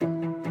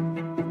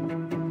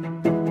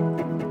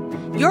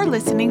You're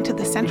listening to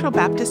the Central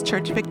Baptist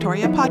Church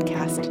Victoria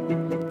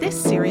podcast. This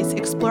series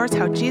explores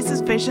how Jesus'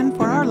 vision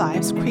for our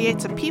lives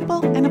creates a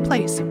people and a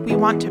place we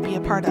want to be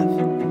a part of.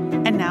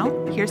 And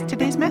now, here's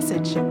today's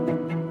message.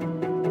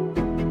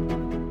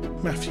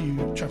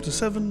 Matthew chapter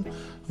 7,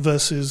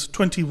 verses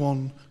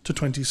 21 to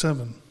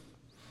 27.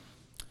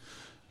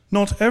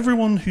 Not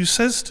everyone who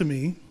says to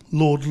me,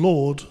 Lord,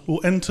 Lord,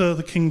 will enter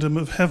the kingdom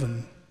of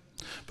heaven,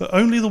 but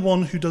only the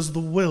one who does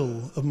the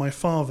will of my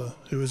Father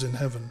who is in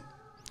heaven.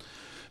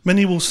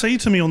 Many will say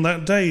to me on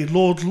that day,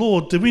 Lord,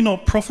 Lord, did we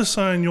not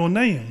prophesy in your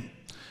name,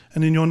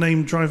 and in your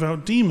name drive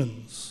out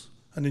demons,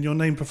 and in your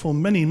name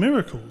perform many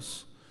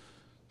miracles?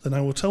 Then I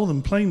will tell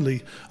them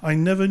plainly, I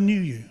never knew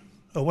you.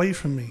 Away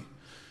from me,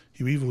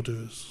 you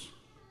evildoers.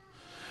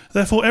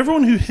 Therefore,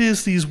 everyone who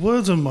hears these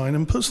words of mine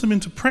and puts them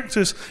into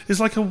practice is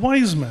like a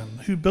wise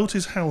man who built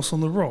his house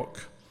on the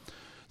rock.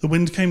 The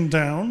wind came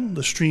down,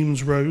 the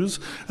streams rose,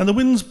 and the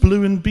winds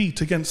blew and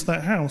beat against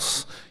that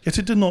house, yet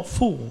it did not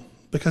fall,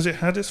 because it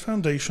had its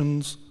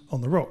foundations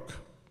on the rock.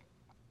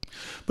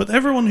 But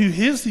everyone who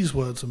hears these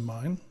words of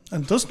mine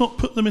and does not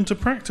put them into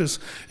practice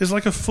is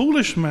like a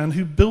foolish man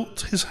who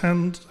built his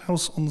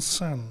house on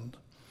sand.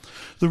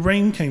 The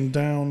rain came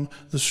down,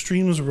 the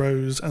streams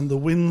rose, and the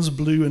winds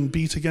blew and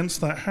beat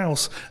against that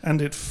house, and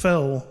it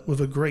fell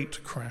with a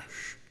great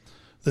crash.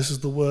 This is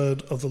the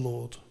word of the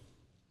Lord.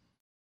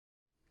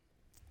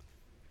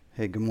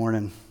 Hey, good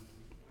morning.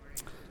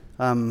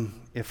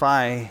 If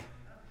I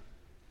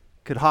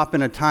could hop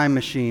in a time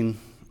machine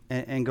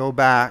and go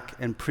back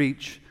and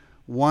preach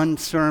one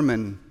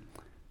sermon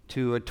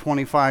to a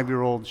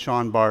 25-year-old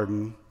Sean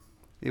Barden,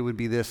 it would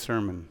be this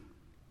sermon.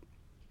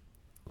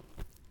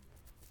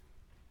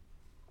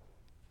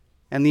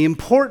 And the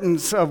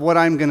importance of what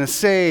I'm going to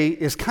say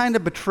is kind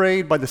of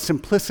betrayed by the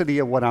simplicity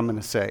of what I'm going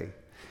to say.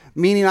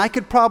 Meaning I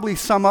could probably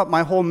sum up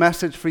my whole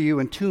message for you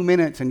in 2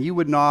 minutes and you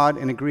would nod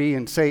and agree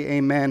and say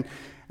amen,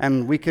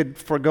 and we could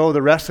forgo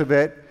the rest of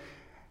it.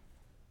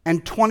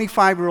 And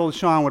 25-year-old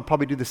Sean would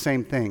probably do the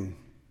same thing.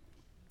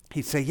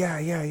 He'd say,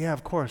 yeah,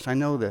 of course, I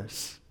know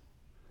this.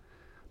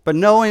 But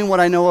knowing what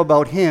I know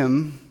about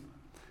him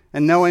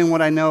and knowing what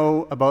I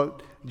know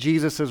about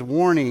Jesus'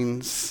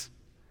 warnings,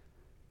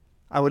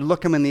 I would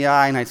look him in the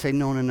eye and I'd say,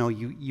 no,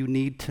 you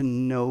need to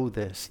know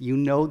this. You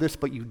know this,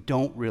 but you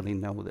don't really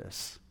know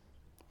this.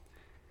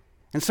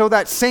 And so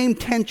that same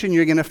tension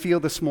you're going to feel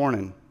this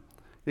morning.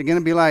 You're going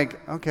to be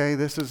like, okay,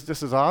 this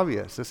is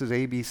obvious. This is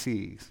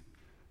ABCs.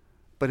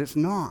 But it's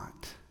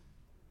not.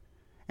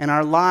 And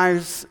our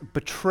lives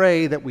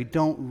betray that we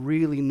don't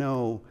really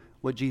know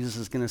what Jesus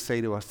is going to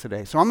say to us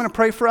today. So I'm going to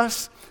pray for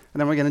us,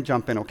 and then we're going to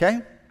jump in,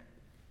 okay?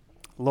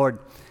 Lord,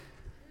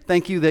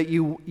 thank you that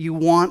you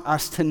want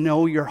us to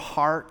know your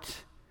heart.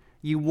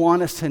 You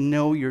want us to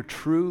know your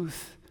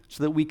truth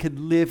so that we could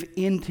live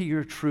into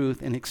your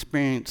truth and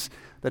experience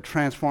the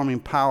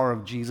transforming power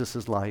of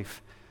Jesus'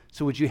 life.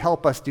 So would you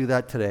help us do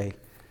that today?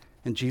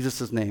 In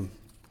Jesus' name,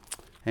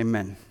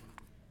 amen.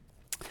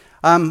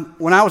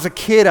 When I was a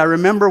kid, I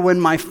remember when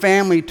my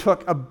family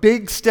took a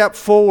big step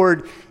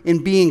forward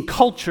in being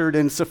cultured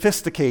and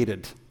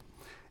sophisticated.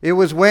 It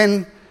was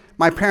when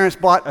my parents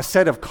bought a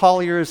set of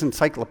Collier's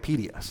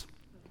encyclopedias.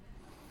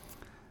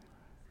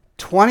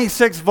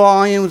 26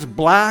 volumes,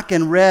 black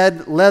and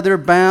red, leather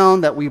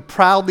bound, that we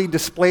proudly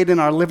displayed in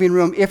our living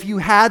room. If you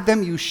had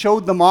them, you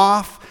showed them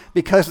off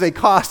because they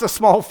cost a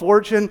small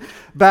fortune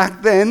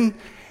back then.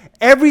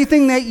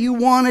 Everything that you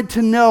wanted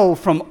to know,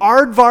 from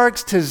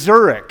aardvarks to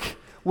Zurich,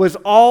 was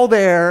all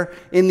there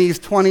in these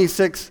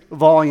 26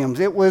 volumes.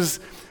 It was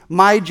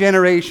my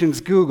generation's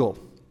Google.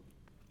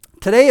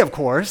 Today, of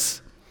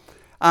course,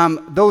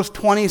 those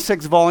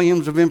 26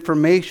 volumes of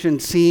information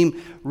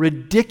seem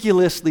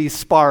ridiculously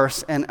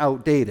sparse and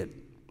outdated.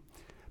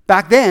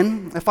 Back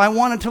then, if I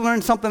wanted to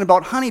learn something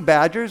about honey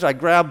badgers, I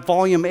grabbed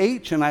volume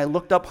H and I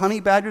looked up honey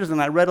badgers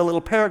and I read a little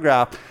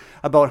paragraph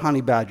about honey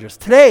badgers.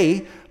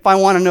 Today, if I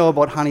want to know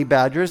about honey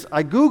badgers,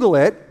 I Google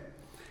it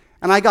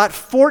and I got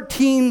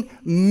 14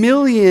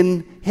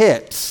 million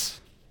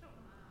hits.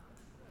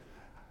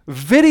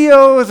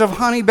 Videos of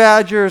honey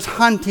badgers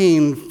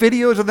hunting,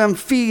 videos of them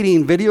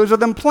feeding, videos of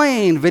them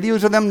playing,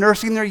 videos of them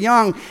nursing their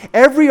young.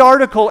 Every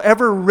article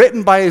ever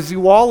written by a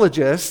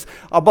zoologist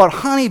about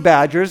honey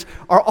badgers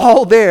are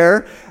all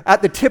there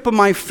at the tip of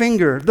my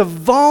finger. The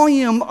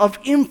volume of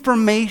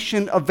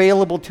information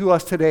available to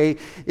us today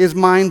is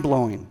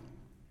mind-blowing,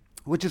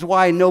 which is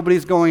why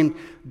nobody's going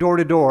door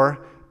to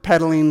door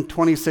peddling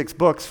 26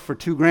 books for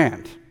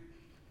 $2,000.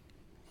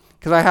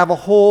 Because I have a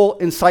whole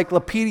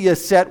encyclopedia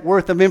set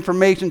worth of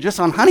information just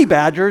on honey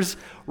badgers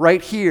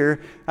right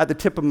here at the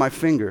tip of my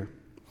finger.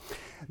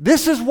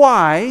 This is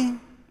why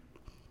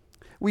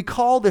we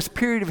call this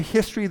period of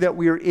history that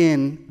we are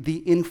in the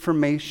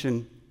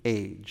information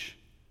age.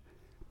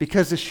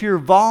 Because the sheer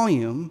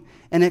volume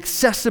and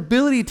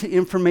accessibility to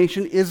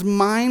information is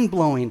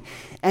mind-blowing,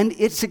 and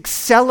it's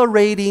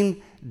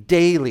accelerating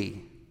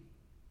daily.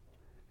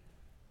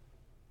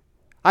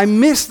 I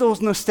miss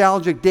those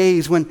nostalgic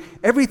days when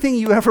everything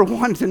you ever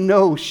wanted to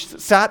know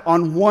sat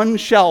on one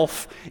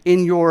shelf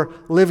in your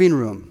living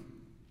room.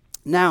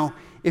 Now,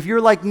 if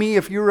you're like me,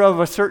 if you're of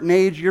a certain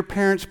age, your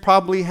parents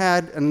probably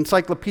had an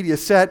encyclopedia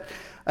set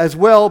as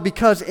well,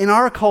 because in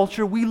our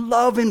culture, we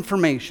love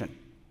information.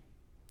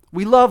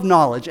 We love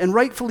knowledge, and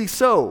rightfully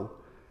so,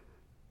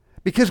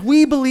 because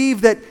we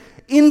believe that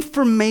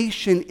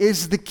information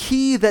is the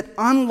key that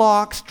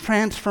unlocks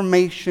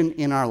transformation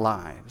in our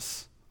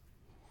lives.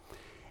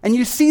 And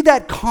you see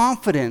that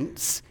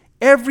confidence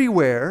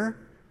everywhere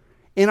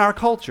in our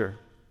culture.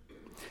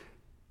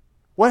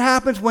 What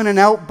happens when an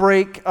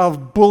outbreak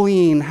of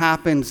bullying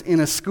happens in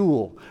a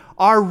school?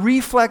 Our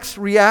reflex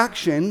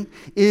reaction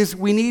is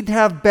we need to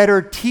have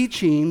better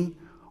teaching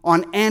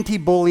on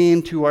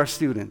anti-bullying to our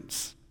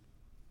students.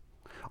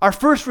 Our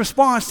first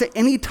response to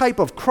any type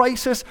of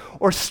crisis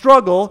or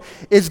struggle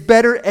is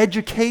better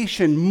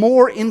education,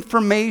 more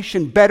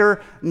information,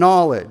 better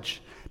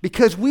knowledge,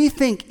 because we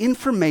think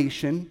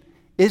information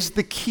is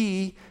the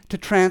key to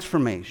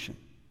transformation.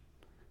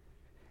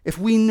 If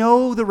we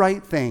know the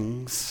right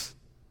things,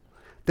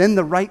 then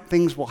the right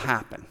things will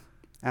happen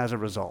as a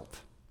result.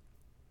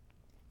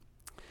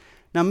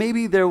 Now,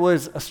 maybe there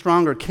was a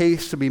stronger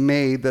case to be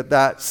made that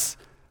that's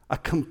a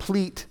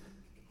complete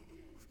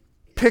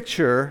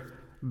picture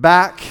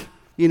back,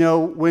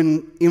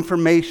 when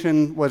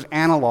information was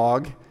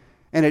analog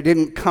and it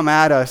didn't come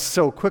at us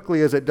so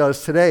quickly as it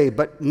does today.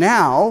 But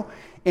now,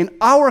 in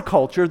our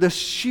culture, the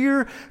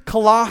sheer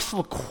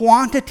colossal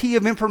quantity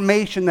of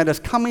information that is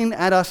coming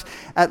at us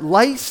at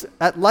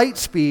light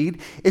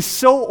speed is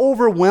so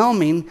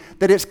overwhelming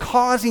that it's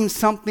causing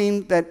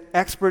something that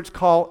experts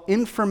call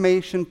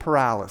information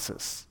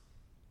paralysis.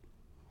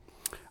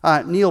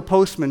 Neil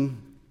Postman,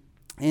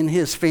 in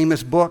his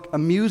famous book,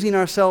 Amusing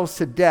Ourselves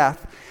to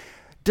Death,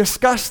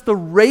 discussed the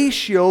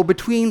ratio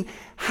between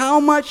how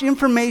much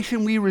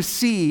information we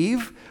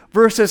receive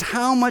versus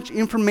how much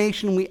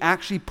information we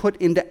actually put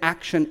into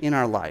action in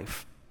our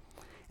life.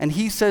 And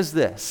he says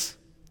this: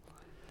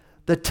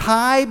 the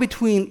tie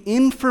between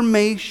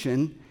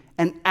information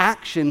and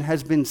action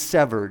has been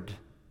severed.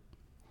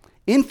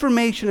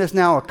 Information is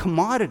now a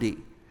commodity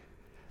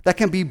that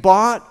can be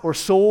bought or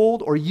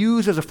sold or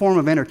used as a form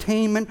of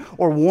entertainment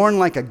or worn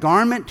like a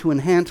garment to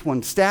enhance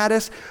one's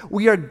status.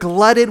 We are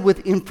glutted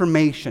with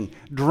information,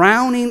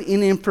 drowning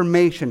in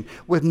information,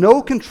 with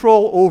no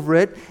control over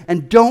it,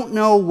 and don't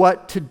know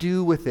what to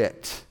do with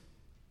it.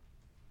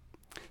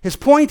 His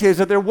point is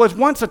that there was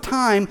once a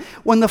time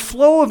when the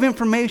flow of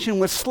information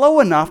was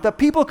slow enough that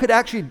people could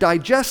actually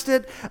digest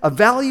it,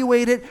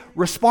 evaluate it,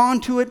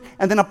 respond to it,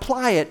 and then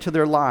apply it to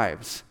their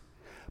lives.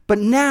 But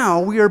now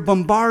we are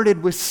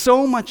bombarded with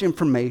so much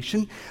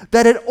information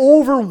that it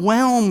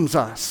overwhelms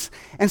us.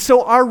 And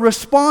so our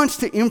response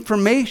to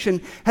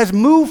information has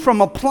moved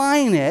from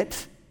applying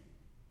it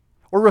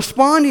or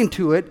responding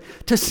to it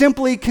to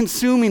simply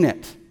consuming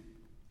it.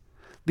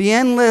 The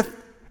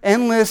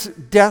endless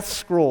death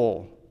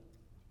scroll.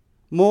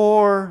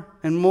 More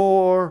and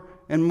more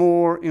and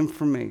more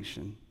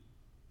information.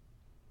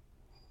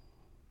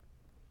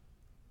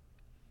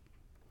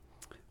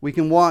 We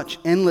can watch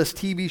endless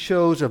TV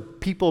shows of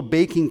people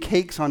baking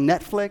cakes on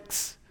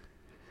Netflix.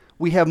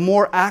 We have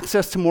more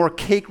access to more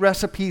cake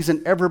recipes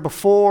than ever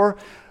before,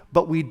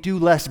 but we do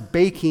less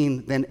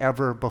baking than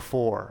ever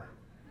before.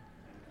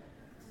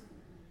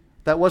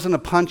 That wasn't a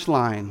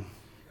punchline.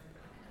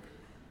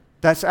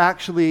 That's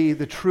actually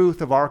the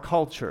truth of our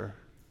culture.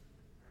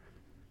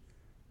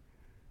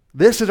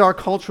 This is our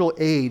cultural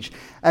age.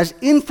 As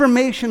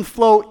information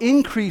flow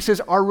increases,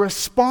 our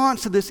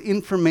response to this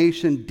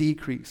information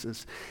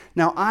decreases.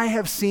 Now, I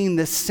have seen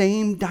this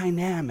same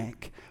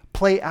dynamic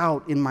play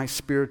out in my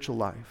spiritual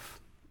life.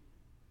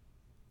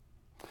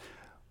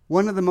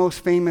 One of the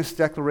most famous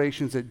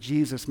declarations that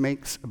Jesus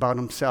makes about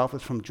himself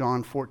is from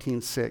John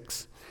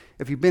 14:6.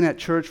 If you've been at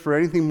church for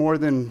anything more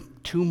than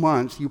 2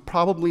 months, you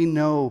probably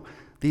know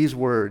these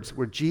words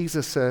where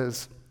Jesus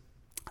says,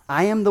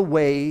 "I am the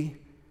way,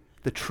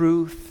 the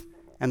truth,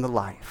 and the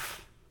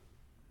life."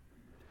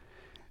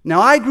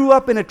 Now, I grew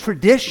up in a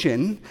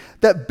tradition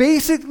that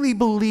basically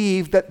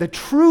believed that the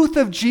truth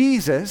of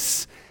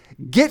Jesus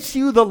gets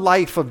you the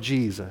life of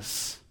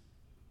Jesus.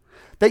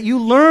 That you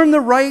learn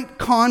the right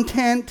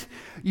content,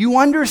 you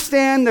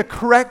understand the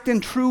correct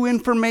and true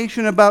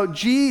information about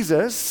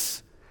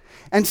Jesus,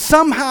 and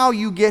somehow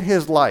you get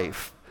his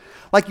life.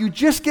 Like you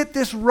just get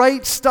this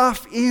right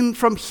stuff in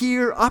from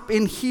here, up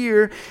in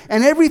here,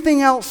 and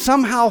everything else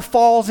somehow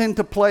falls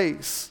into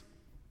place.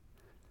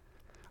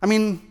 I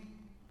mean,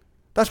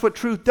 that's what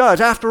truth does.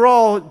 After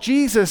all,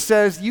 Jesus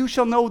says, "You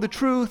shall know the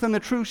truth, and the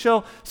truth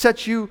shall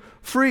set you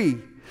free."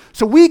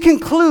 So we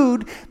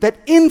conclude that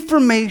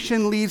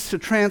information leads to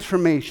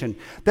transformation,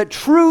 that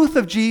truth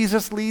of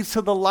Jesus leads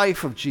to the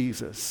life of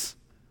Jesus.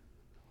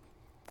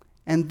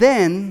 And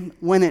then,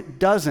 when it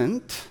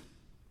doesn't,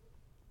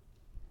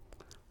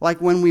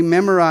 like when we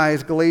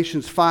memorize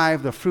Galatians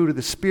 5, the fruit of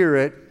the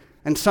Spirit,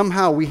 and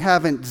somehow we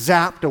haven't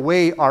zapped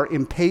away our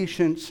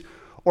impatience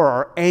or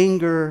our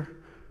anger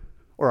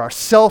or our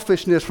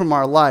selfishness from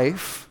our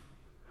life,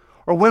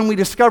 or when we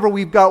discover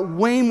we've got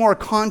way more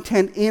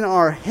content in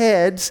our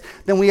heads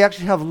than we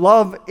actually have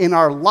love in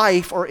our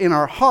life or in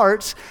our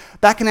hearts,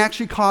 that can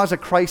actually cause a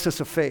crisis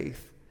of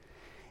faith.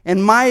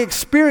 In my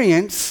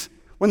experience,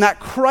 when that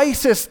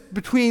crisis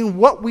between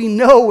what we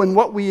know and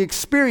what we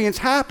experience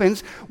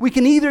happens, we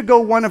can either go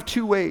one of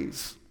two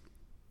ways.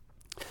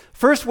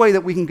 First way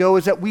that we can go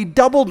is that we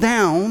double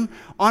down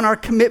on our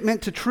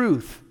commitment to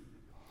truth.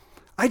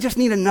 I just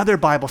need another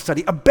Bible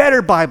study, a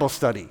better Bible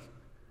study.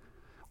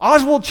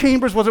 Oswald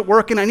Chambers wasn't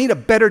working, I need a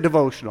better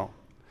devotional.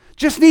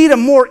 Just need a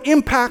more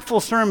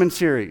impactful sermon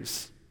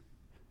series.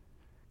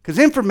 Because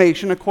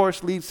information, of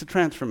course, leads to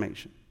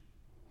transformation.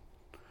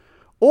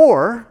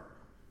 Or,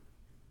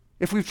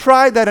 if we've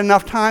tried that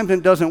enough times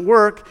and it doesn't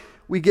work,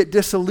 we get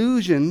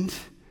disillusioned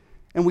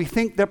and we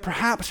think that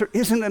perhaps there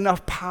isn't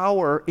enough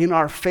power in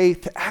our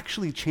faith to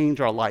actually change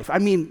our life. I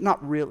mean,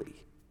 not really.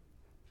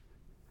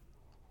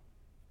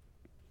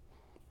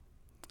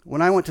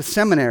 When I went to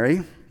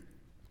seminary,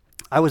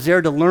 I was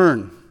there to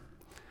learn,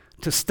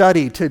 to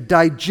study, to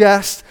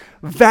digest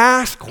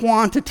vast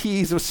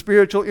quantities of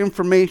spiritual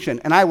information.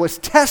 And I was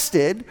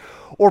tested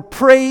or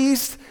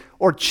praised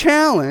or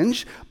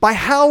challenged by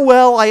how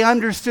well I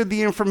understood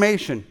the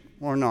information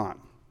or not.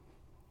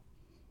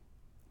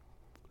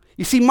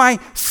 You see, my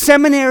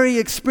seminary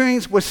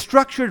experience was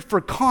structured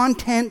for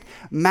content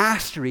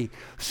mastery.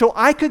 So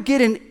I could get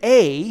an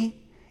A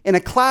in a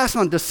class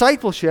on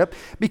discipleship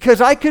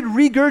because I could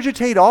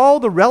regurgitate all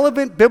the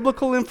relevant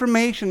biblical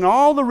information,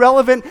 all the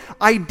relevant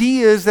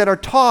ideas that are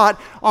taught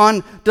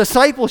on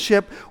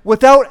discipleship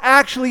without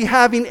actually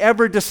having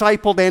ever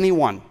discipled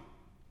anyone.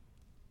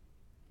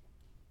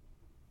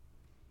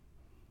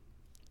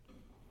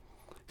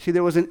 See,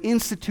 there was an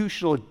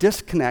institutional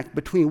disconnect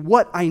between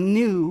what I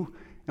knew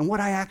and what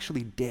I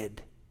actually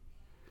did.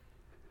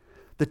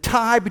 The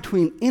tie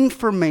between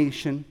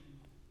information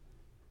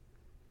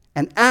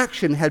and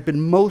action had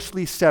been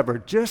mostly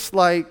severed, just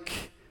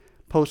like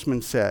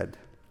Postman said.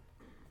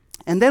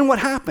 And then what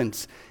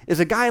happens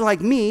is a guy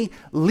like me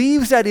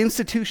leaves that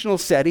institutional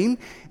setting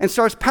and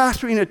starts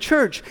pastoring a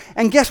church.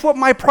 And guess what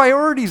my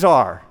priorities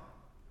are?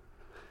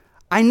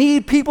 I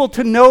need people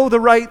to know the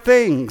right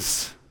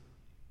things.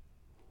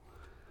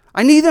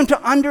 I need them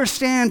to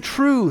understand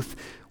truth,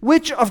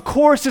 which of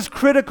course is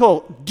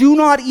critical. Do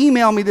not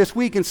email me this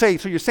week and say,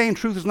 so you're saying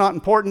truth is not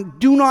important?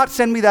 Do not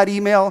send me that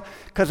email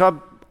because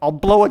I'll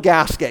blow a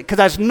gasket, because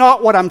that's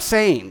not what I'm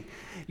saying.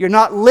 You're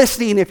not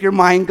listening if your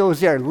mind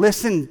goes there.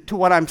 Listen to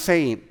what I'm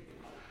saying.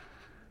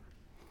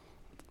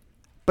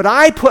 But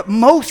I put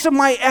most of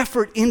my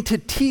effort into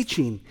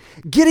teaching,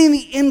 getting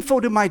the info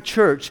to my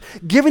church,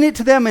 giving it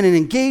to them in an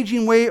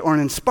engaging way or an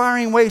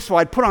inspiring way. So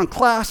I'd put on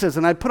classes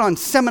and I'd put on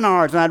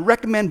seminars and I'd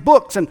recommend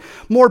books and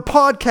more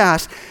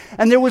podcasts.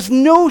 And there was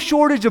no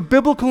shortage of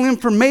biblical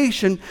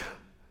information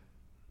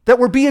that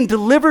were being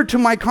delivered to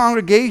my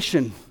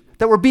congregation,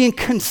 that were being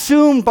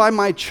consumed by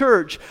my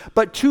church.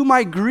 But to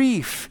my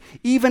grief,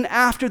 even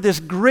after this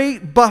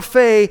great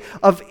buffet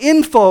of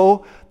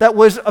info that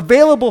was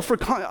available for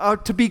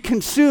to be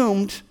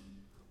consumed,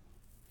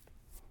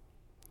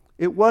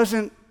 it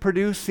wasn't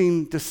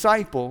producing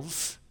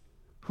disciples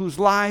whose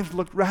lives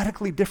looked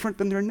radically different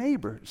than their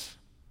neighbors.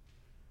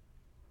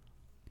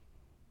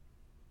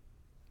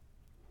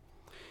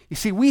 You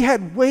see, we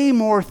had way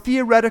more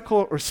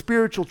theoretical or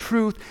spiritual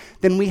truth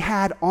than we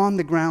had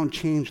on-the-ground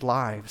changed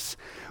lives.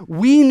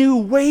 We knew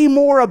way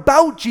more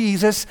about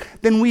Jesus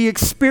than we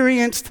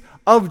experienced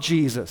of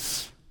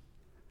Jesus.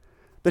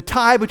 The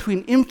tie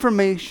between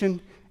information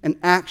and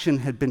action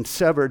had been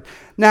severed.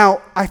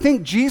 Now, I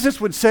think Jesus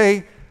would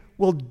say,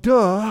 well,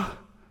 duh,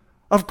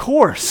 of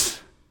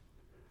course.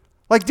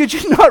 Like, did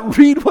you not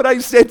read what I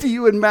said to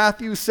you in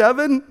Matthew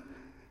 7?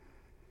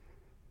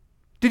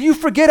 Did you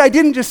forget I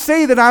didn't just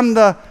say that I'm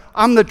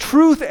the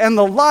truth and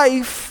the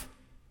life?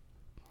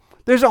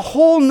 There's a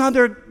whole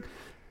nother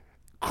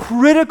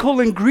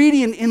critical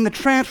ingredient in the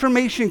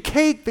transformation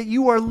cake that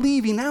you are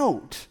leaving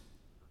out.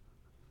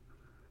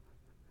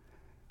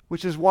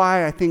 Which is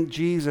why I think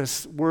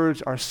Jesus'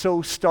 words are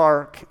so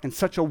stark and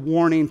such a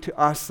warning to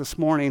us this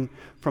morning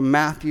from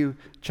Matthew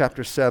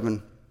chapter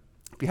 7.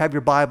 If you have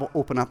your Bible,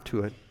 open up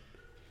to it.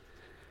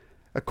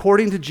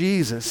 According to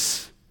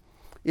Jesus,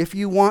 if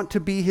you want to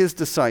be his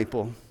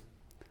disciple,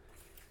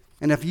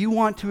 and if you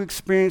want to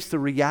experience the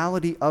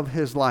reality of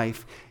his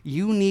life,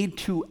 you need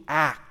to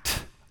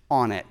act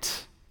on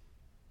it.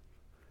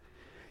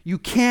 You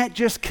can't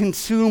just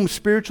consume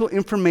spiritual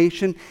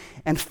information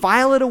and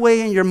file it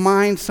away in your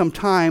mind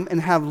sometime and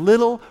have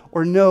little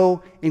or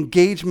no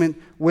engagement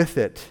with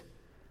it.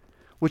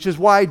 Which is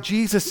why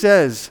Jesus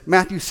says,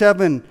 Matthew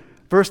 7,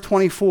 verse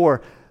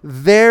 24,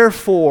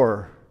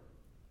 therefore,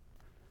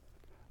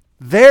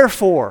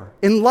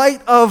 in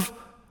light of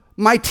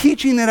my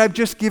teaching that I've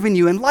just given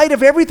you, in light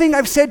of everything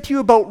I've said to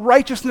you about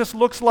righteousness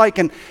looks like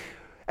and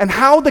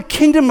how the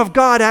kingdom of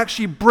God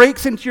actually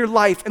breaks into your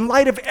life, in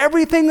light of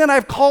everything that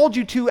I've called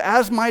you to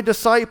as my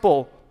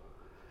disciple,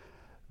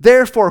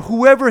 therefore,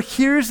 whoever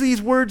hears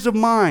these words of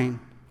mine,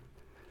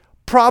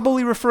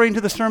 probably referring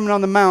to the Sermon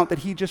on the Mount that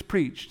he just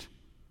preached,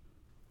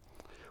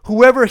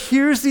 Whoever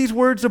hears these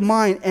words of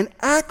mine and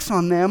acts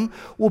on them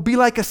will be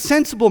like a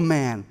sensible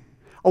man,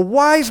 a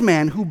wise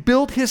man who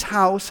built his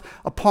house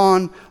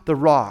upon the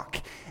rock.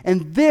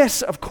 And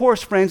this, of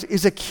course, friends,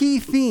 is a key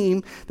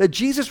theme that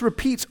Jesus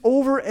repeats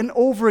over and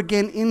over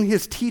again in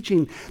his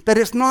teaching, that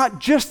it's not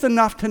just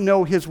enough to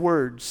know his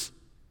words.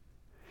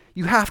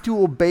 You have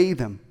to obey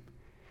them.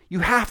 You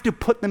have to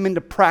put them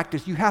into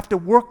practice. You have to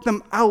work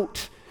them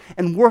out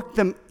and work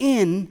them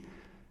in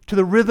to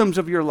the rhythms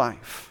of your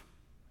life.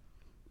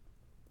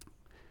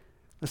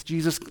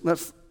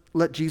 Let's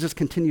let Jesus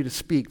continue to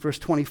speak. Verse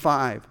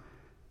 25.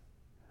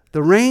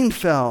 The rain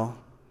fell,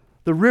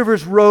 the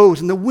rivers rose,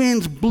 and the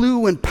winds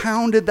blew and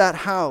pounded that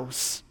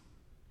house.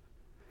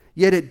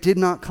 Yet it did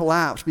not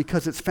collapse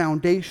because its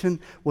foundation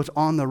was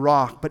on the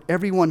rock. But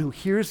everyone who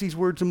hears these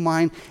words of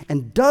mine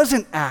and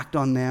doesn't act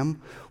on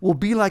them will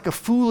be like a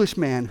foolish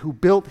man who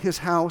built his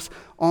house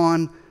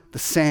on the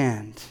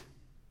sand.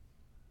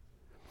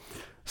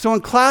 So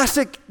in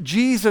classic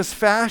Jesus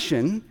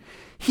fashion,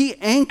 he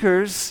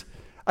anchors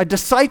a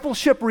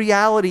discipleship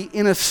reality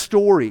in a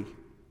story.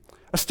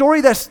 A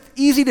story that's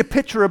easy to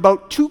picture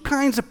about two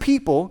kinds of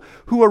people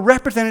who are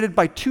represented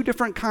by two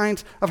different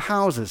kinds of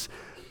houses.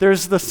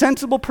 There's the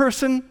sensible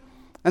person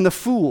and the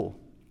fool.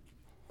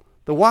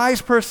 The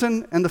wise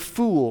person and the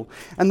fool.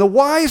 And the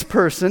wise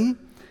person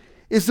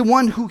is the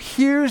one who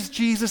hears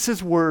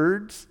Jesus'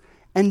 words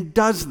and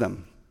does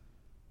them.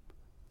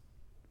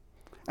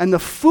 And the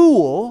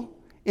fool,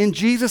 in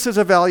Jesus'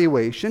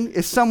 evaluation,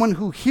 is someone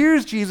who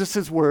hears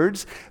Jesus'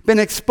 words, been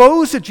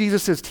exposed to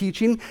Jesus'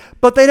 teaching,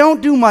 but they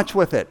don't do much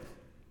with it.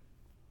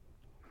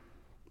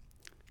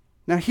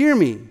 Now hear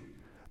me.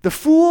 The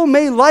fool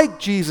may like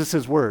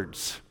Jesus'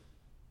 words.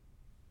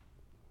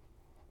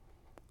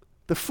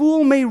 The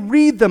fool may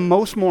read them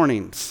most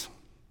mornings,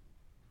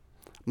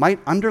 might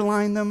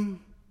underline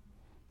them,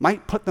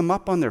 might put them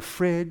up on their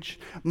fridge,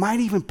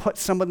 might even put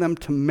some of them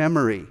to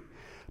memory,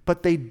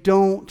 but they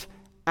don't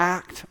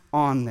act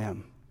on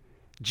them.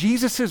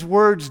 Jesus'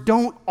 words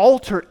don't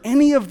alter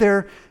any of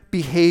their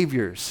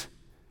behaviors.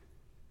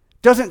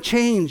 Doesn't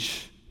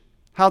change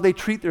how they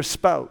treat their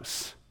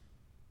spouse.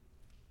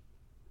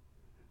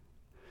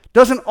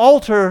 Doesn't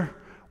alter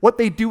what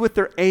they do with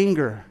their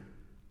anger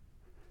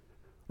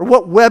or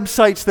what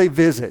websites they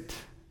visit.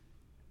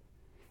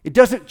 It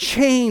doesn't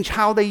change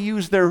how they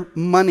use their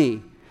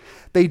money.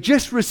 They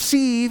just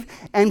receive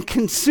and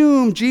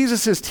consume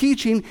Jesus'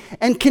 teaching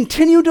and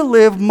continue to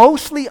live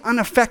mostly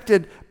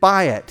unaffected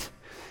by it.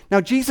 Now,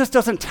 Jesus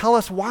doesn't tell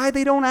us why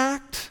they don't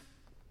act.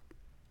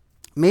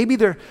 Maybe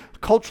they're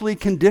culturally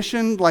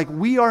conditioned, like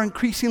we are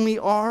increasingly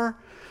are,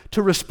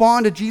 to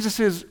respond to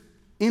Jesus'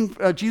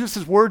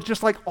 words,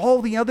 just like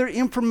all the other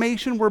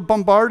information we're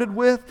bombarded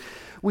with.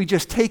 We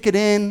just take it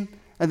in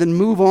and then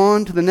move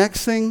on to the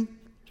next thing.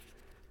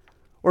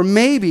 Or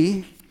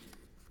maybe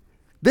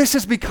this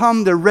has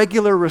become their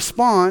regular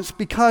response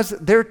because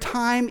their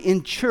time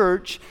in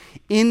church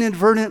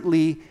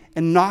inadvertently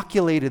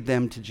inoculated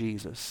them to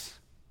Jesus.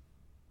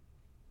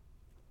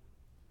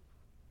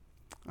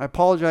 I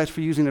apologize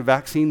for using a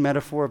vaccine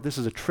metaphor if this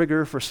is a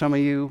trigger for some of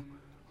you,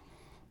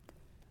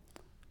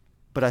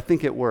 but I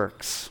think it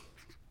works.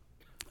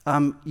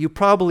 You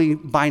probably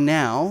by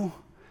now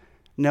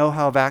know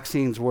how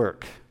vaccines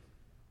work.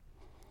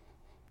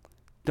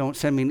 Don't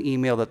send me an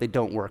email that they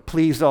don't work.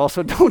 Please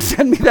also don't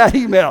send me that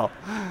email.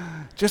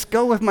 Just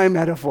go with my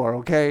metaphor,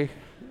 okay?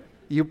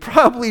 You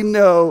probably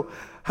know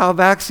how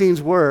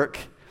vaccines work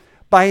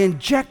by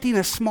injecting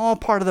a small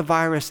part of the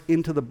virus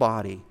into the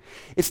body.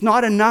 It's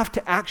not enough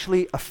to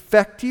actually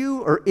affect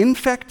you or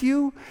infect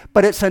you,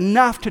 but it's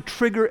enough to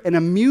trigger an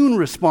immune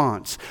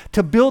response,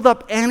 to build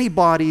up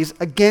antibodies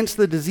against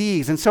the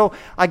disease. And so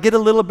I get a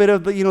little bit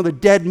of the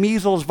dead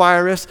measles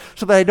virus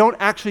so that I don't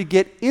actually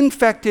get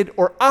infected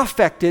or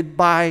affected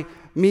by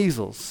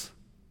measles.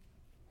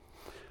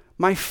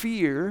 My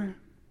fear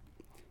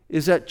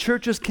is that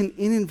churches can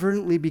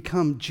inadvertently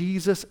become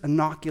Jesus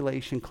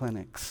inoculation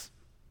clinics,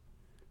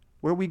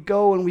 where we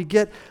go and we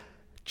get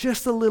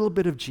just a little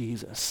bit of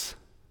Jesus.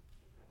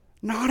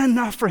 Not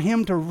enough for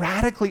him to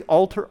radically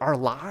alter our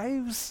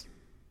lives,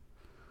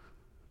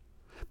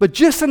 but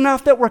just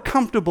enough that we're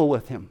comfortable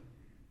with him.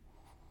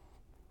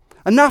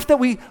 Enough that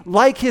we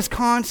like his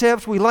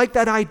concepts, we like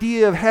that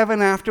idea of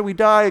heaven after we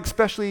die,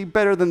 especially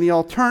better than the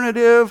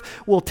alternative.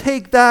 We'll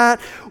take that.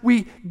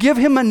 We give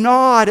him a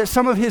nod at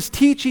some of his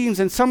teachings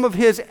and some of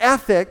his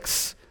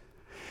ethics.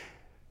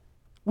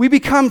 We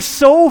become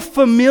so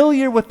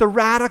familiar with the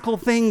radical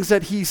things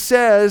that he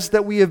says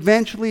that we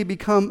eventually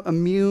become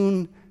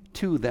immune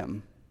to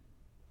them.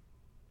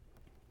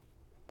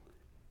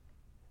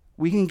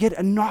 We can get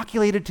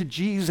inoculated to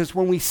Jesus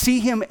when we see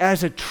him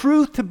as a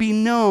truth to be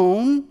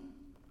known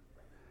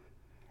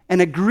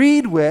and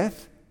agreed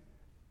with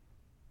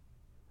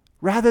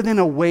rather than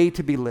a way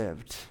to be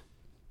lived.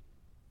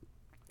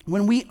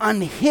 When we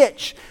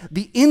unhitch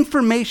the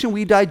information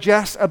we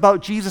digest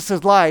about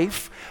Jesus'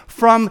 life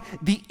from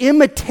the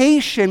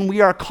imitation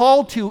we are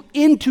called to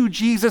into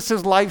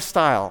Jesus'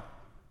 lifestyle.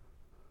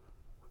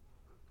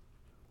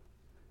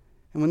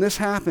 And when this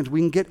happens, we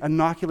can get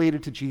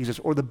inoculated to Jesus,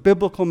 or the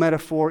biblical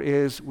metaphor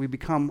is we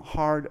become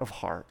hard of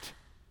heart.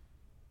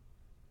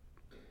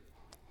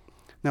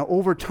 Now,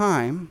 over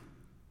time,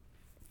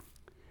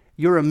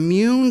 your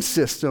immune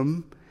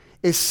system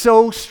is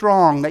so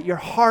strong that your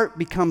heart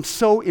becomes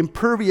so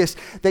impervious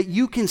that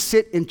you can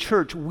sit in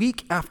church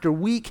week after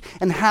week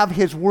and have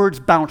his words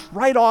bounce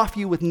right off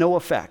you with no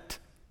effect.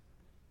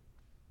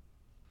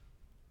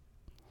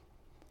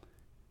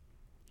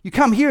 You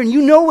come here and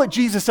you know what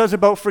Jesus says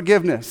about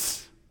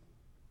forgiveness.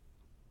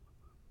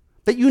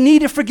 That you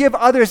need to forgive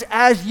others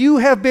as you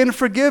have been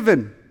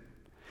forgiven.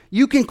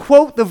 You can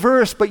quote the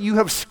verse, but you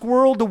have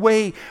squirreled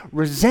away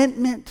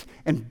resentment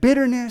and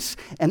bitterness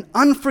and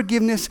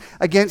unforgiveness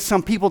against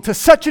some people to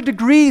such a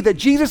degree that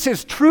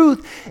Jesus'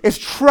 truth is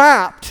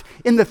trapped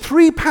in the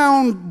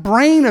 3-pound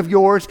brain of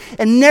yours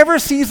and never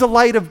sees the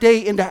light of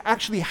day into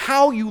actually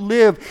how you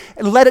live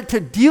and let it to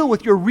deal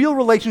with your real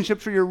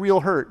relationships or your real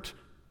hurt.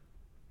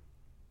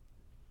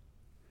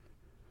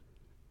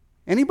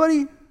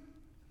 Anybody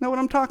know what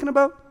I'm talking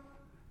about?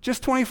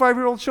 Just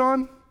 25-year-old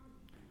Sean?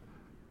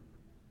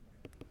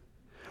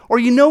 Or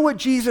you know what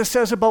Jesus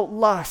says about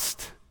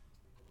lust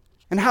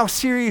and how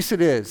serious it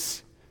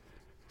is.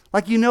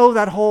 Like you know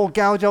that whole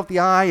gouge out the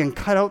eye and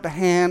cut off the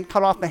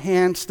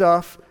hand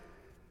stuff.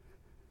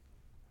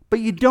 But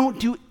you don't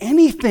do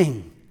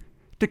anything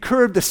to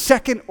curb the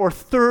second or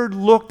third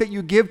look that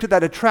you give to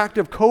that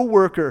attractive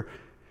coworker.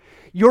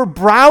 Your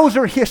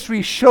browser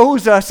history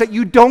shows us that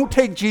you don't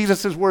take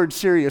Jesus' words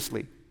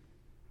seriously.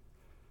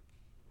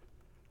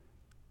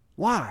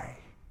 Why?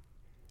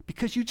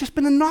 Because you've just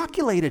been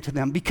inoculated to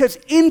them. Because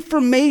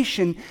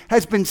information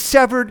has been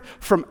severed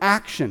from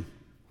action.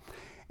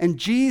 And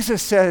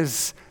Jesus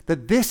says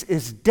that this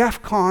is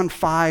DEFCON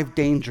 5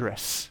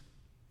 dangerous.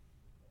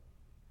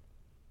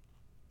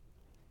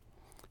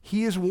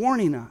 He is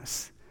warning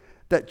us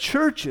that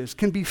churches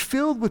can be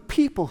filled with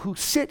people who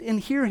sit and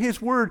hear his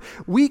word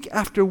week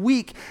after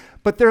week,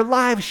 but their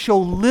lives show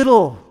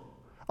little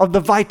of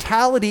the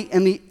vitality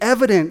and the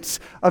evidence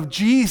of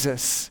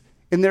Jesus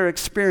in their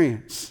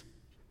experience.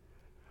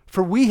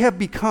 For we have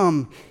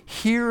become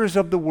hearers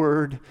of the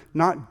word,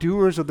 not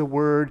doers of the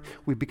word.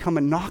 We've become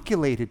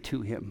inoculated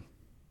to him.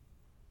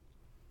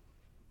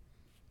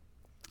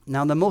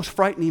 Now, the most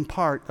frightening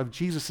part of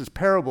Jesus'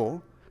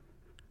 parable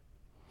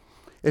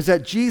is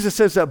that Jesus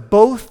says that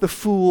both the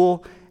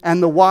fool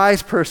and the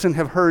wise person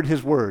have heard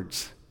his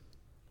words.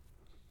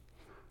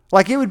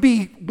 Like it would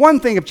be one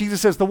thing if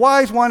Jesus says, the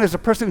wise one is the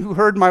person who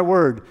heard my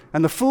word,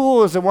 and the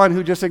fool is the one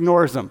who just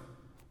ignores them.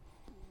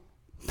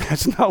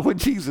 That's not what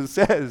Jesus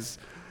says.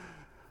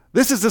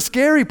 This is the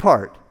scary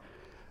part,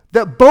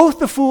 that both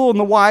the fool and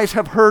the wise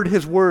have heard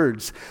his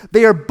words.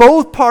 They are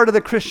both part of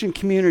the Christian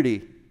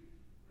community.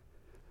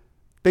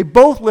 They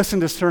both listen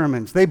to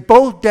sermons. They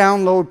both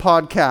download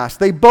podcasts.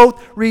 They both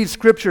read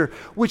scripture,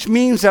 which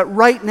means that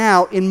right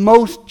now in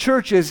most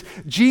churches,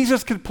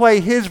 Jesus could play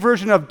his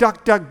version of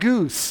Duck, Duck,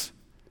 Goose.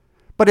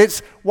 But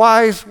it's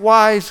wise,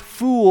 wise,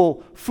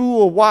 fool,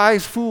 fool,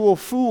 wise, fool,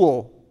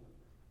 fool.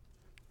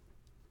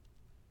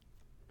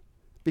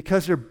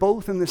 Because they're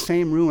both in the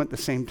same room at the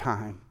same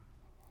time,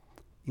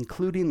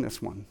 including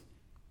this one.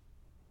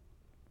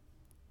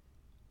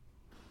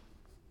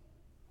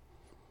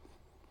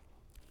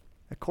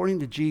 According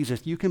to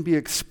Jesus, you can be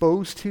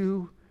exposed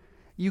to,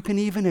 you can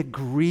even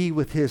agree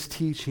with his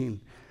teaching,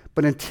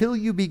 but until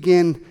you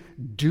begin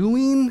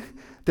doing,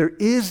 there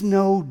is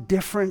no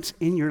difference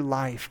in your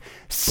life.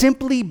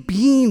 Simply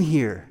being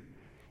here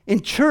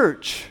in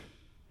church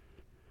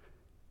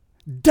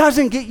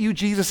doesn't get you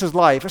Jesus'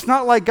 life. It's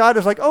not like God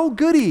is like, oh,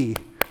 goody.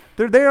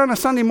 They're there on a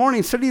Sunday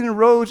morning sitting in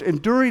rows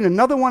enduring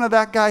another one of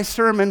that guy's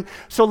sermon.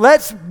 So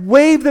let's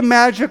wave the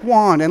magic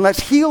wand and let's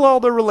heal all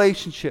their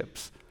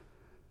relationships.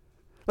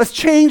 Let's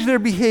change their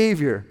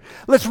behavior.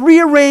 Let's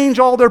rearrange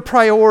all their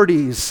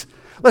priorities.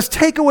 Let's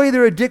take away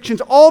their addictions,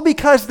 all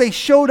because they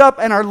showed up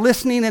and are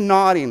listening and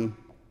nodding.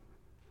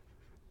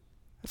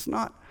 That's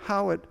not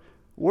how it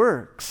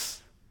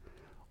works.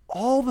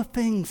 All the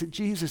things that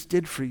Jesus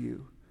did for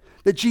you,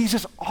 that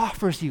Jesus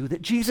offers you,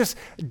 that Jesus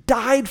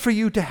died for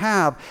you to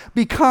have,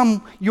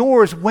 become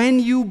yours when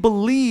you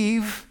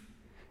believe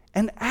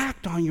and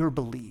act on your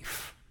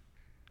belief.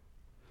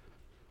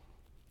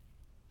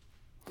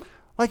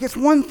 Like it's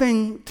one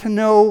thing to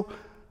know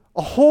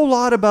a whole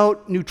lot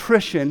about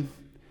nutrition,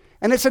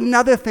 and it's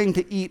another thing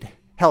to eat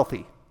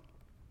healthy.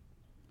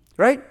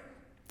 Right?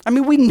 I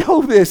mean, we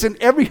know this in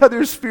every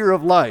other sphere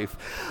of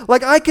life.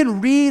 Like I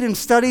can read and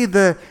study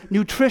the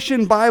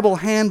Nutrition Bible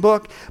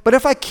Handbook, but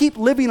if I keep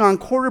living on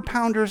Quarter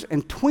Pounders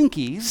and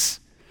Twinkies,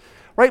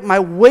 right, my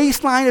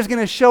waistline is going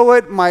to show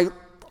it, my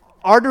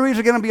arteries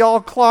are going to be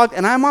all clogged,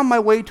 and I'm on my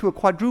way to a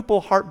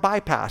quadruple heart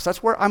bypass.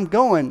 That's where I'm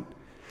going.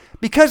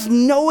 Because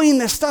knowing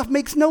this stuff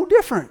makes no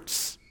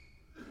difference.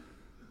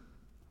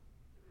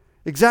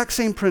 Exact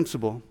same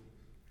principle.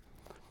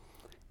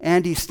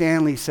 Andy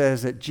Stanley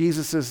says that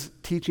Jesus'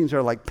 teachings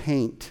are like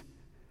paint.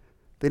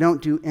 They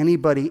don't do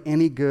anybody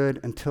any good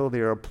until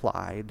they're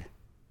applied.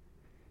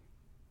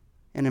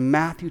 And in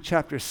Matthew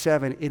chapter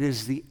 7, it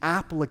is the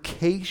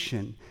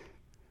application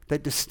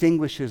that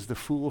distinguishes the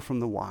fool from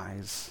the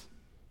wise.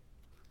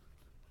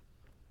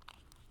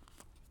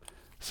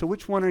 So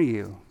which one are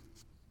you?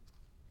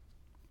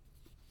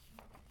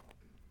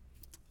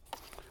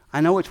 I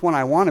know which one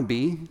I want to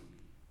be.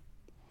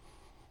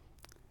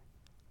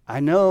 I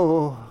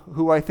know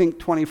who I think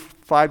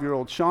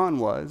 25-year-old Sean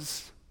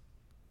was.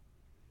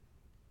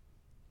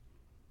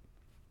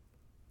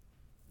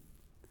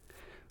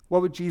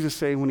 What would Jesus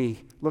say when he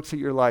looks at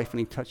your life and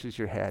he touches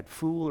your head?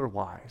 Fool or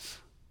wise?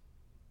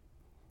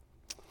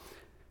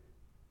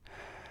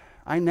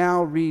 I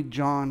now read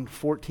John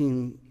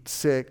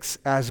 14:6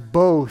 as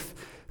both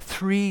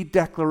three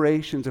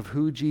declarations of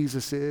who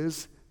Jesus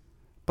is,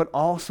 but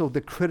also the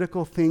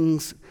critical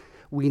things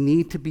we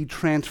need to be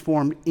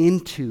transformed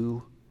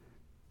into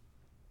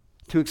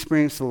to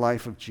experience the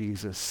life of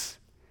Jesus.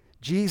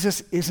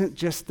 Jesus isn't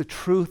just the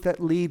truth that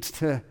leads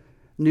to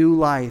new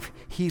life.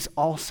 He's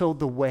also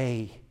the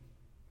way.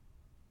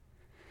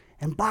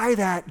 And by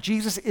that,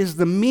 Jesus is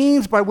the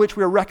means by which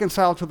we are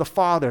reconciled to the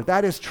Father.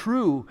 That is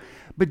true.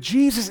 But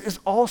Jesus is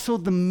also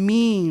the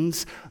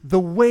means, the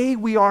way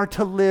we are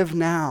to live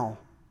now.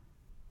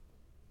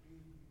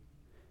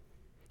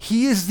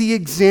 He is the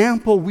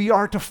example we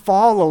are to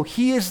follow.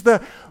 He is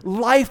the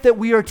life that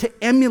we are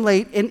to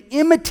emulate and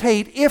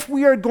imitate if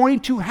we are going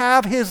to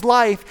have his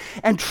life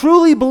and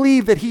truly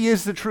believe that he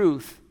is the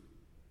truth.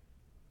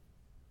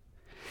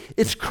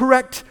 It's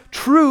correct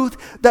truth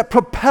that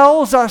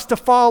propels us to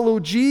follow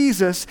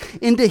Jesus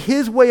into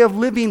his way of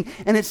living,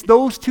 and it's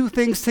those two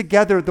things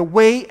together, the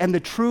way and the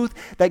truth,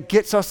 that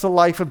gets us the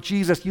life of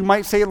Jesus. You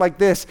might say it like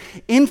this: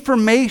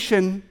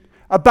 information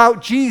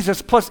about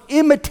Jesus plus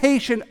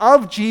imitation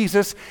of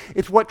Jesus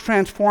is what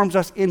transforms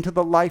us into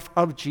the life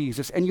of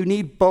Jesus, and you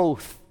need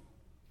both.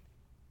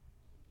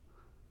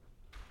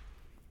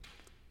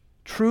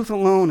 Truth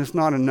alone is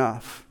not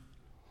enough.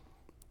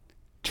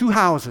 Two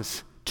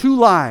houses, two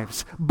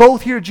lives,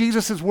 both hear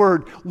Jesus'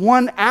 word.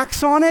 One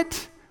acts on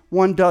it,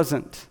 one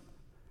doesn't.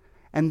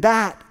 And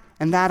that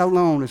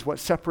alone is what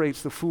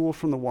separates the fool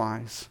from the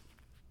wise.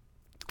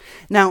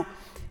 Now,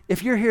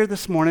 if you're here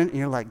this morning and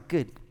you're like,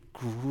 good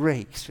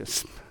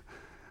gracious,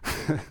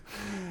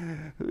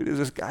 who does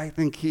this guy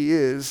think he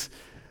is?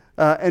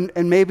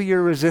 And maybe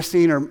you're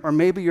resisting, or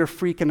maybe you're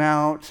freaking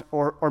out,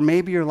 or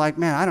maybe you're like,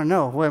 man, I don't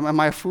know. Am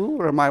I a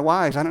fool or am I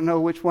wise? I don't know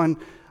which one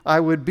I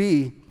would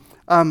be.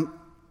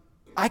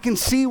 I can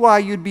see why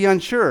you'd be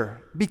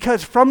unsure,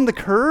 because from the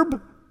curb,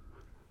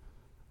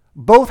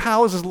 both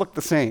houses look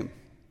the same.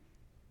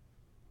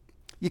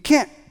 You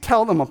can't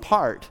tell them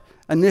apart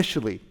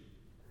initially.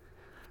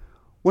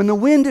 When the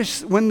wind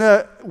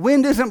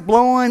isn't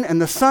blowing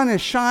and the sun is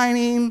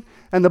shining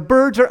and the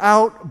birds are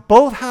out,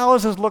 both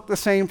houses look the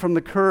same from the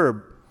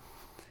curb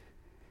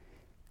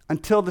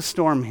until the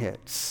storm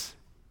hits.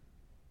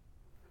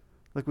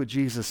 Look what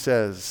Jesus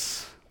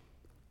says.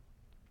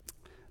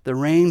 The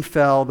rain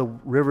fell, the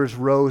rivers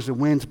rose, the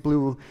winds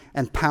blew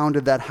and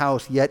pounded that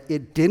house, yet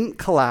it didn't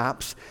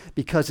collapse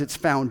because its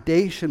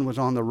foundation was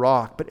on the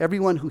rock. But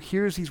everyone who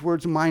hears these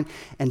words of mine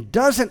and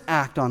doesn't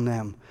act on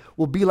them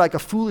will be like a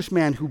foolish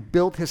man who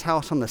built his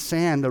house on the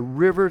sand. The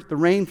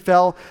rain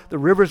fell, the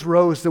rivers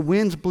rose, the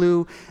winds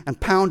blew and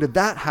pounded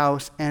that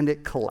house, and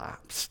it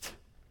collapsed.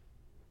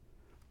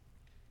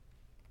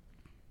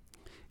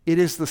 It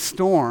is the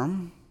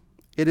storm,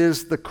 it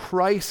is the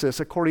crisis,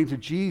 according to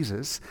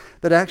Jesus,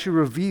 that actually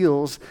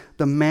reveals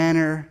the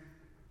manner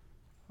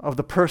of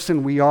the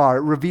person we are.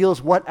 It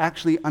reveals what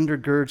actually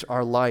undergirds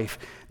our life.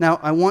 Now,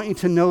 I want you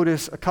to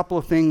notice a couple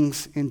of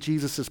things in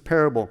Jesus'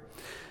 parable.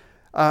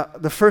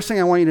 The first thing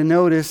I want you to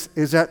notice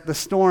is that the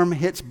storm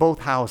hits both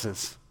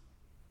houses.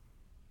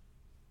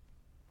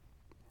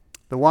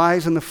 The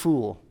wise and the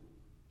fool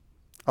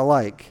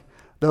alike.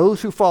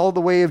 Those who follow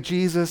the way of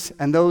Jesus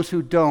and those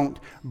who don't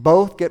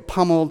both get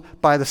pummeled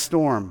by the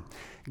storm.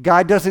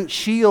 God doesn't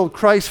shield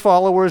Christ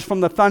followers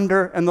from the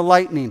thunder and the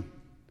lightning.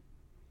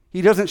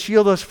 He doesn't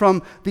shield us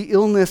from the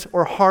illness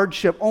or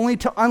hardship, only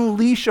to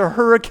unleash a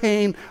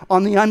hurricane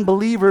on the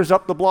unbelievers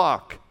up the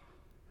block.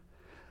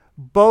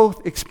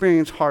 Both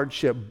experience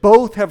hardship.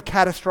 Both have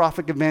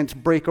catastrophic events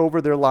break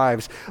over their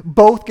lives.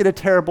 Both get a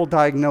terrible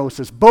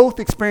diagnosis. Both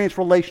experience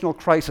relational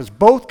crisis.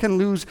 Both can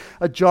lose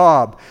a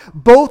job.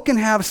 Both can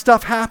have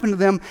stuff happen to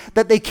them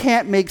that they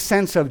can't make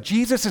sense of.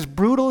 Jesus is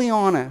brutally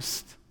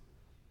honest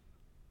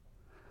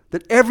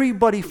that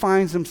everybody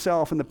finds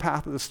himself in the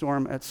path of the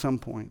storm at some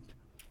point.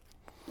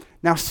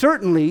 Now,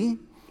 certainly,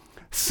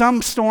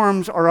 some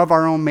storms are of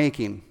our own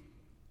making.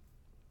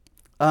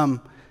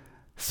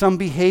 Some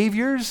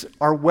behaviors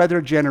are weather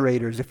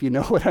generators, if you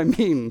know what I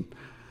mean.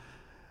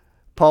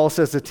 Paul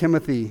says to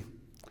Timothy,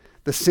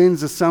 the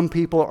sins of some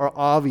people are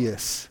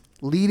obvious,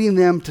 leading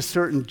them to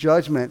certain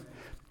judgment,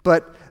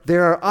 but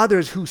there are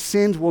others whose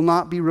sins will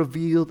not be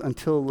revealed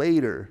until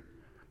later.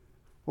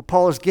 What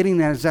Paul is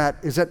getting at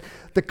is that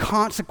the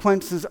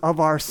consequences of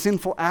our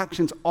sinful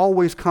actions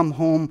always come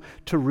home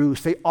to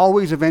roost. They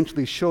always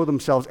eventually show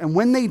themselves. And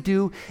when they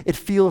do, it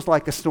feels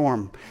like a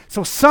storm.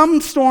 So some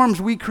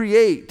storms we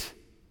create,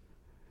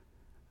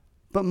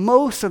 But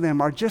most of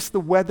them are just the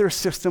weather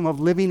system of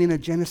living in a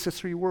Genesis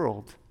 3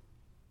 world.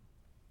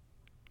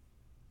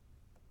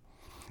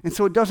 And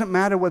so it doesn't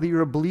matter whether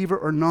you're a believer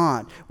or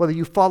not, whether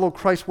you follow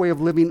Christ's way of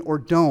living or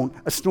don't.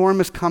 A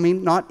storm is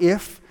coming, not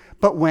if,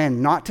 but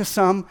when. Not to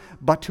some,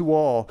 but to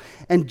all.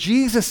 And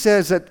Jesus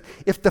says that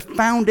if the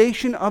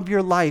foundation of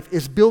your life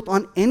is built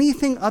on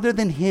anything other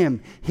than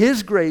Him,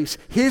 His grace,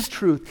 His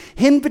truth,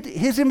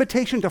 His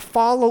invitation to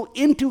follow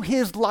into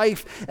His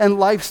life and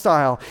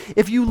lifestyle,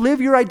 if you live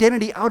your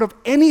identity out of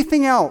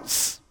anything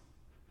else,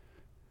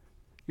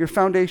 your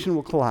foundation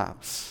will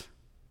collapse.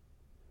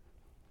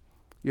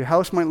 Your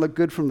house might look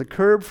good from the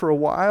curb for a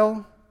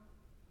while.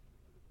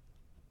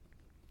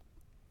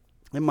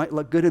 It might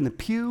look good in the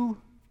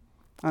pew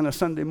on a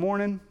Sunday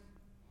morning.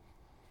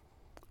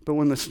 But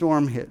when the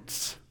storm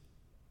hits,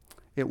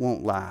 it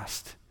won't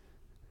last.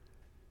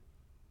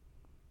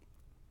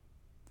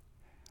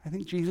 I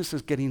think Jesus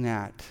is getting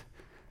at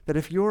that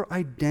if your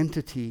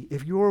identity,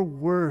 if your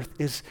worth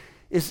is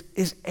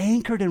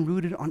anchored and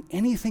rooted on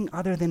anything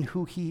other than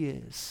who He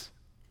is,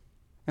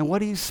 and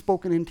what He's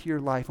spoken into your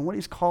life and what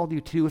He's called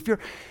you to,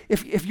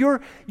 if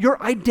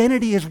your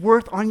identity is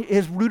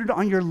rooted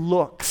on your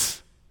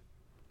looks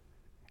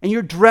and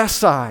your dress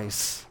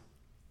size,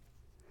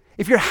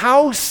 if your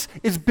house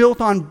is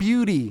built on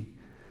beauty,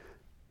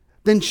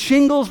 then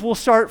shingles will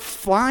start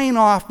flying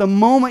off the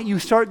moment you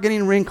start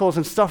getting wrinkles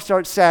and stuff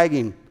starts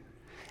sagging.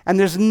 And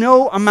there's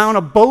no amount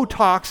of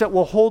Botox that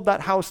will hold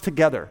that house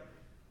together.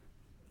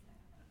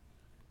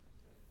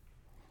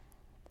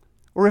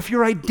 Or if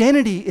your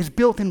identity is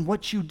built in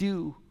what you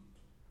do,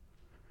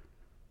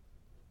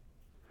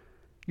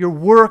 your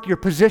work, your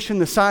position,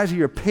 the size of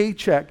your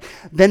paycheck,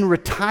 then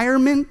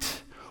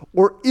retirement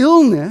or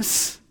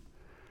illness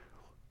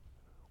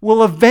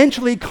will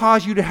eventually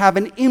cause you to have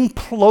an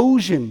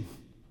implosion.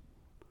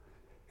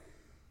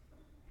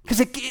 Because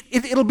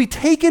it'll be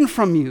taken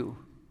from you.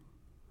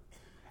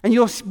 And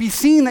you'll be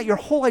seeing that your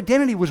whole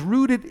identity was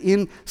rooted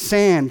in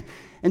sand.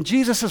 And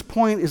Jesus'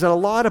 point is that a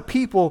lot of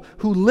people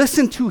who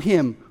listen to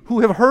Him,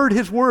 who have heard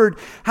His word,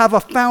 have a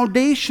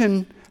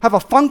foundation, have a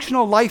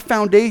functional life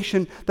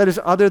foundation that is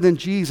other than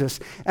Jesus.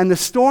 And the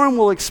storm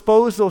will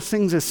expose those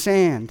things as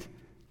sand,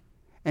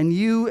 and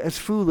you as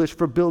foolish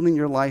for building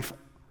your life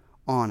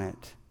on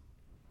it.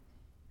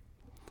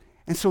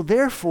 And so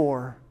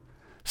therefore,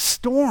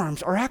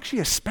 storms are actually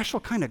a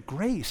special kind of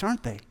grace,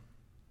 aren't they?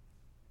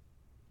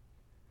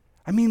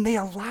 I mean, they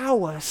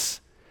allow us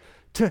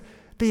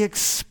they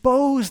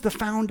expose the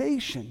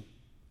foundation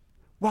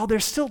while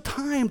there's still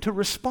time to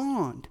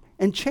respond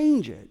and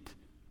change it.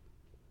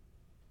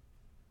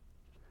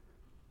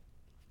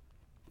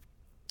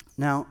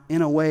 Now,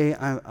 in a way,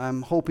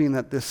 I'm hoping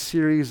that this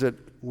series that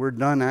we're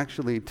done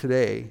actually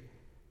today,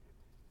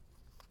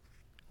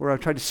 where I've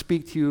tried to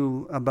speak to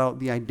you about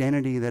the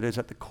identity that is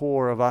at the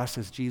core of us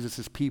as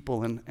Jesus'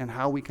 people and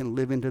how we can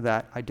live into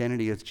that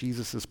identity as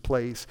Jesus'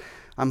 place.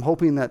 I'm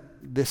hoping that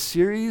this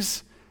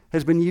series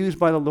has been used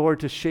by the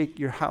Lord to shake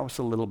your house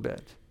a little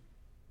bit.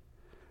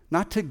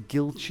 Not to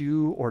guilt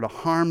you or to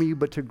harm you,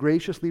 but to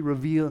graciously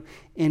reveal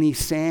any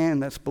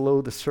sand that's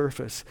below the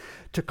surface.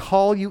 To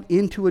call you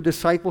into a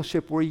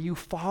discipleship where you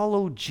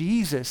follow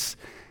Jesus,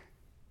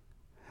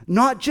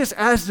 not just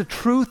as the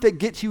truth that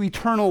gets you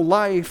eternal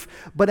life,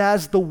 but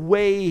as the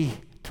way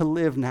to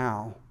live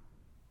now.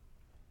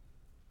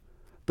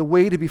 The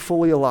way to be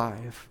fully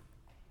alive.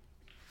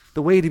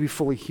 The way to be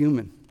fully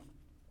human.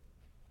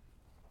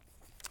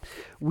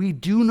 We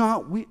do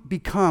not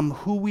become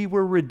who we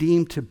were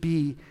redeemed to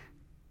be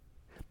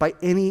by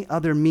any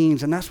other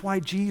means. And that's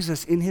why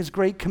Jesus, in His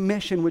Great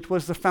Commission, which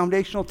was the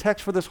foundational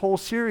text for this whole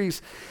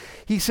series,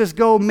 He says,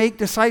 go make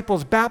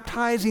disciples,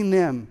 baptizing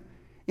them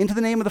into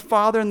the name of the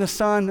Father and the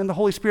Son and the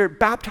Holy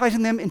Spirit,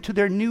 baptizing them into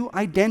their new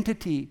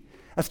identity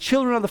as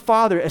children of the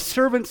Father, as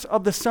servants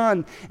of the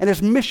Son, and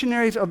as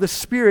missionaries of the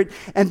Spirit.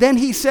 And then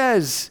He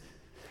says,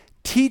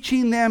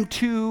 teaching them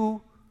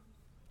to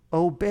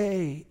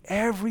obey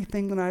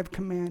everything that I've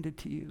commanded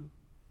to you.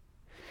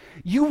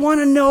 You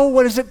want to know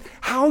what is it?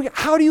 How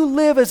do you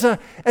live as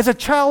a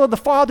child of the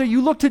Father?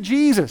 You look to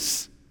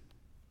Jesus.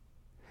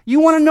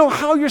 You want to know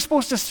how you're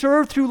supposed to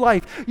serve through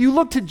life? You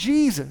look to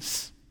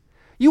Jesus.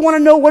 You want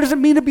to know what does it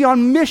mean to be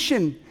on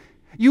mission?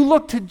 You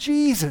look to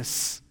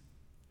Jesus.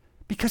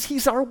 Because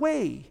He's our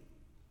way.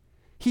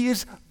 He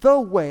is the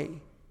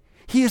way.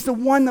 He is the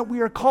one that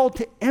we are called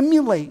to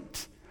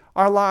emulate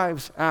our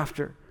lives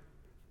after.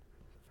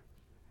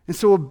 And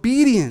so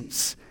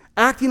obedience,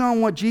 acting on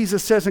what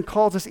Jesus says and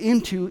calls us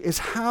into, is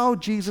how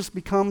Jesus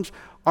becomes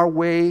our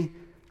way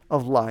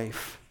of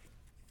life.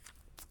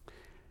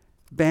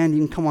 Band,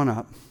 you can come on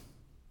up.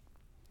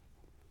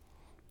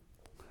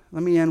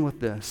 Let me end with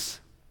this.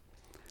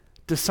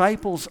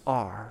 Disciples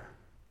are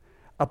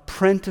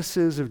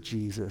apprentices of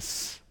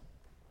Jesus,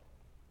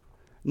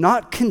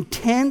 not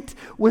content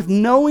with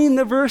knowing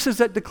the verses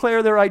that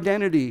declare their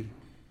identity,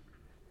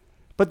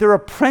 but they're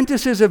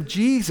apprentices of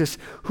Jesus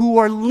who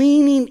are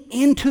leaning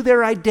into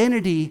their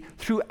identity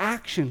through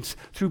actions,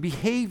 through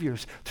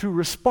behaviors, through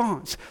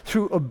response,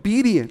 through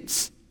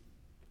obedience.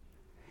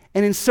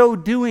 And in so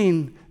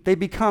doing, they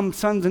become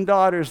sons and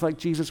daughters like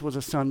Jesus was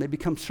a son. They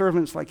become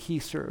servants like he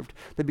served.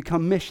 They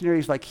become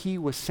missionaries like he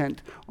was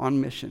sent on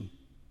mission.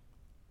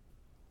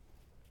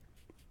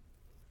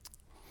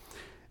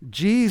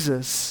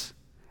 Jesus,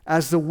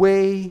 as the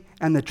way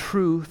and the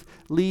truth,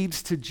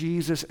 leads to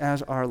Jesus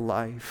as our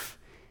life.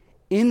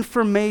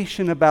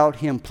 Information about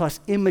him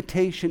plus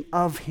imitation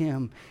of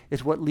him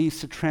is what leads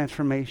to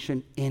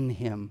transformation in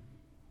him.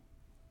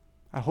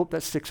 I hope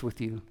that sticks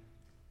with you.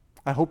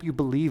 I hope you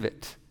believe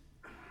it.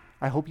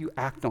 I hope you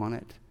act on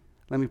it.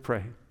 Let me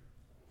pray.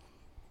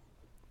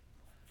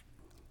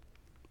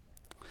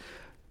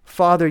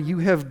 Father, you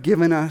have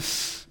given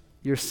us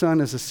your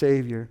Son as a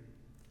Savior.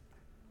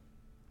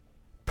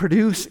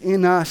 Produce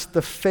in us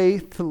the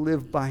faith to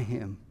live by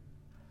him,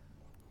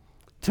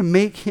 to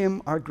make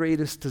him our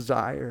greatest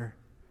desire,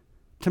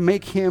 to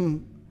make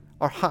him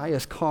our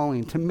highest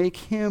calling, to make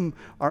him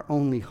our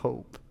only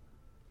hope.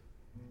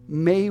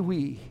 May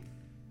we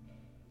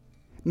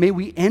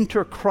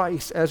enter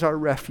Christ as our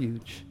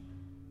refuge,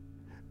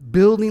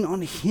 building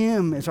on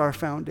him as our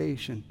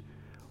foundation,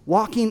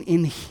 walking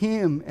in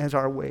him as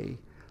our way,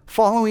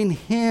 following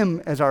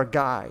him as our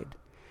guide,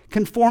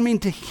 conforming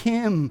to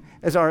him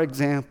as our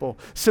example,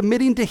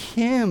 submitting to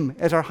him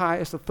as our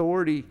highest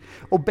authority,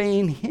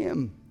 obeying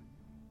him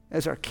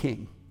as our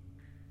king.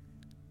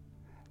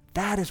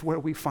 That is where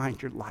we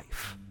find your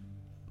life.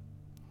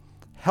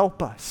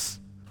 Help us.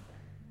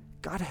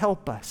 God,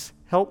 help us.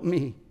 Help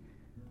me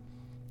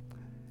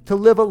to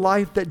live a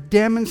life that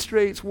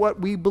demonstrates what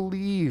we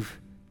believe,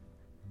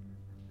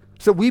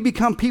 so we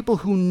become people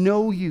who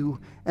know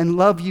you and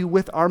love you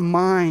with our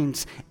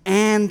minds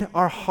and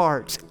our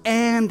hearts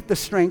and the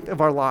strength of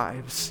our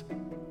lives,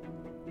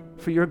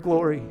 for your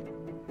glory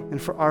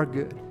and for our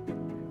good.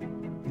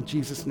 In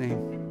Jesus'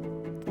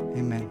 name,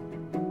 amen.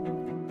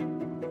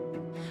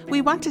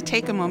 We want to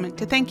take a moment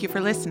to thank you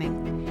for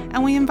listening,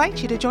 and we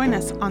invite you to join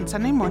us on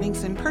Sunday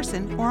mornings in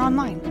person or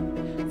online.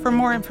 For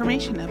more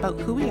information about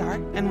who we are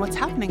and what's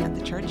happening at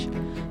the church,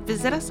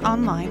 visit us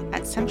online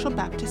at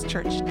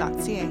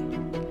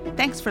centralbaptistchurch.ca.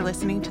 Thanks for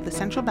listening to the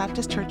Central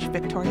Baptist Church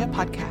Victoria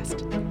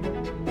podcast.